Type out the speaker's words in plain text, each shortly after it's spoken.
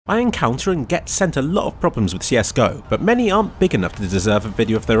I encounter and get sent a lot of problems with CSGO, but many aren't big enough to deserve a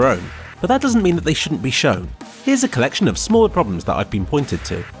video of their own. But that doesn't mean that they shouldn't be shown. Here's a collection of smaller problems that I've been pointed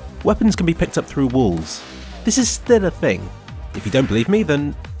to. Weapons can be picked up through walls. This is still a thing. If you don't believe me,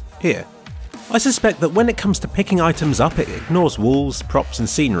 then here. I suspect that when it comes to picking items up, it ignores walls, props and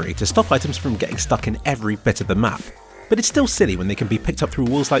scenery to stop items from getting stuck in every bit of the map. But it's still silly when they can be picked up through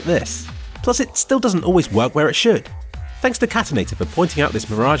walls like this. Plus it still doesn't always work where it should. Thanks to Catinator for pointing out this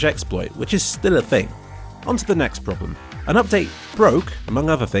Mirage exploit, which is still a thing. On to the next problem. An update broke, among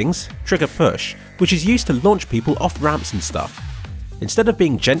other things, Trigger Push, which is used to launch people off ramps and stuff. Instead of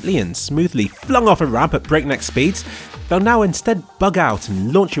being gently and smoothly flung off a ramp at breakneck speeds, they'll now instead bug out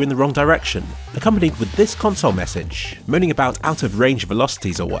and launch you in the wrong direction, accompanied with this console message, moaning about out of range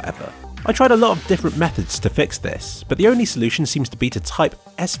velocities or whatever. I tried a lot of different methods to fix this, but the only solution seems to be to type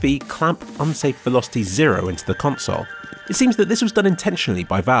SV clamp unsafe velocity 0 into the console. It seems that this was done intentionally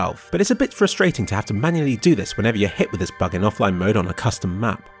by Valve, but it's a bit frustrating to have to manually do this whenever you're hit with this bug in offline mode on a custom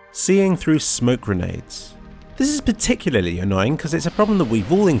map. Seeing through smoke grenades. This is particularly annoying because it's a problem that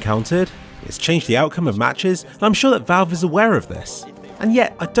we've all encountered, it's changed the outcome of matches, and I'm sure that Valve is aware of this. And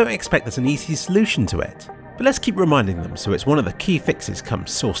yet, I don't expect there's an easy solution to it. But let's keep reminding them so it's one of the key fixes come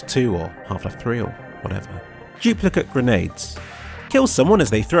Source 2 or Half-Life 3 or whatever. Duplicate grenades. Kill someone as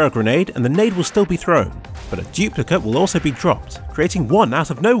they throw a grenade and the nade will still be thrown, but a duplicate will also be dropped, creating one out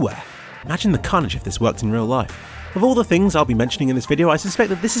of nowhere. Imagine the carnage if this worked in real life. Of all the things I'll be mentioning in this video, I suspect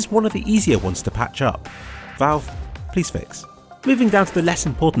that this is one of the easier ones to patch up. Valve, please fix. Moving down to the less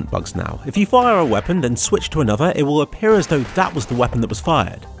important bugs now. If you fire a weapon then switch to another, it will appear as though that was the weapon that was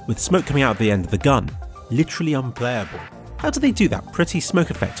fired, with smoke coming out of the end of the gun. Literally unplayable. How do they do that pretty smoke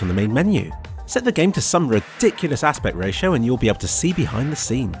effect on the main menu? Set the game to some ridiculous aspect ratio and you'll be able to see behind the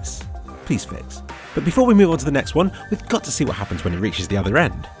scenes. Please fix. But before we move on to the next one, we've got to see what happens when it reaches the other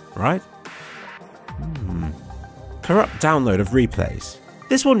end, right? Corrupt download of replays.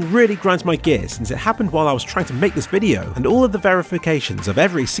 This one really grinds my gears since it happened while I was trying to make this video, and all of the verifications of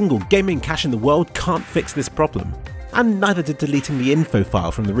every single gaming cache in the world can't fix this problem. And neither did deleting the info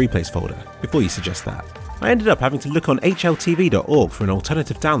file from the replays folder, before you suggest that. I ended up having to look on hltv.org for an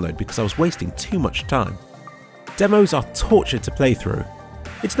alternative download because I was wasting too much time. Demos are torture to play through.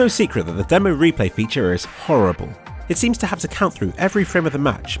 It's no secret that the demo replay feature is horrible. It seems to have to count through every frame of the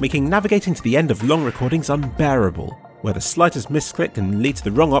match, making navigating to the end of long recordings unbearable, where the slightest misclick can lead to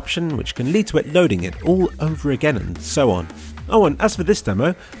the wrong option, which can lead to it loading it all over again and so on. Oh, and as for this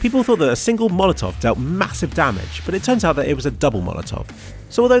demo, people thought that a single Molotov dealt massive damage, but it turns out that it was a double Molotov.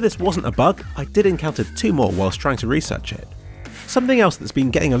 So although this wasn't a bug, I did encounter two more whilst trying to research it. Something else that's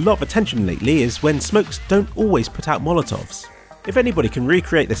been getting a lot of attention lately is when smokes don't always put out Molotovs. If anybody can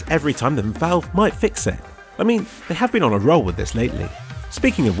recreate this every time, then Valve might fix it. I mean, they have been on a roll with this lately.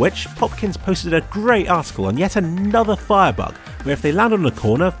 Speaking of which, Popkins posted a great article on yet another fire bug, where if they land on a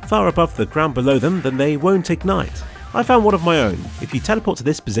corner far above the ground below them, then they won't ignite. I found one of my own. If you teleport to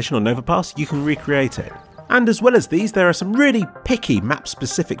this position on Overpass, you can recreate it. And as well as these, there are some really picky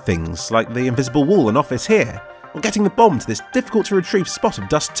map-specific things, like the invisible wall and office here, or getting the bomb to this difficult-to-retrieve spot of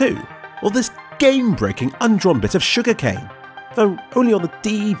Dust 2, or this game-breaking undrawn bit of sugarcane, though only on the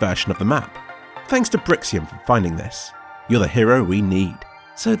DE version of the map. Thanks to Brixium for finding this. You're the hero we need.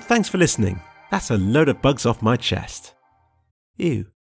 So thanks for listening. That's a load of bugs off my chest. Ew.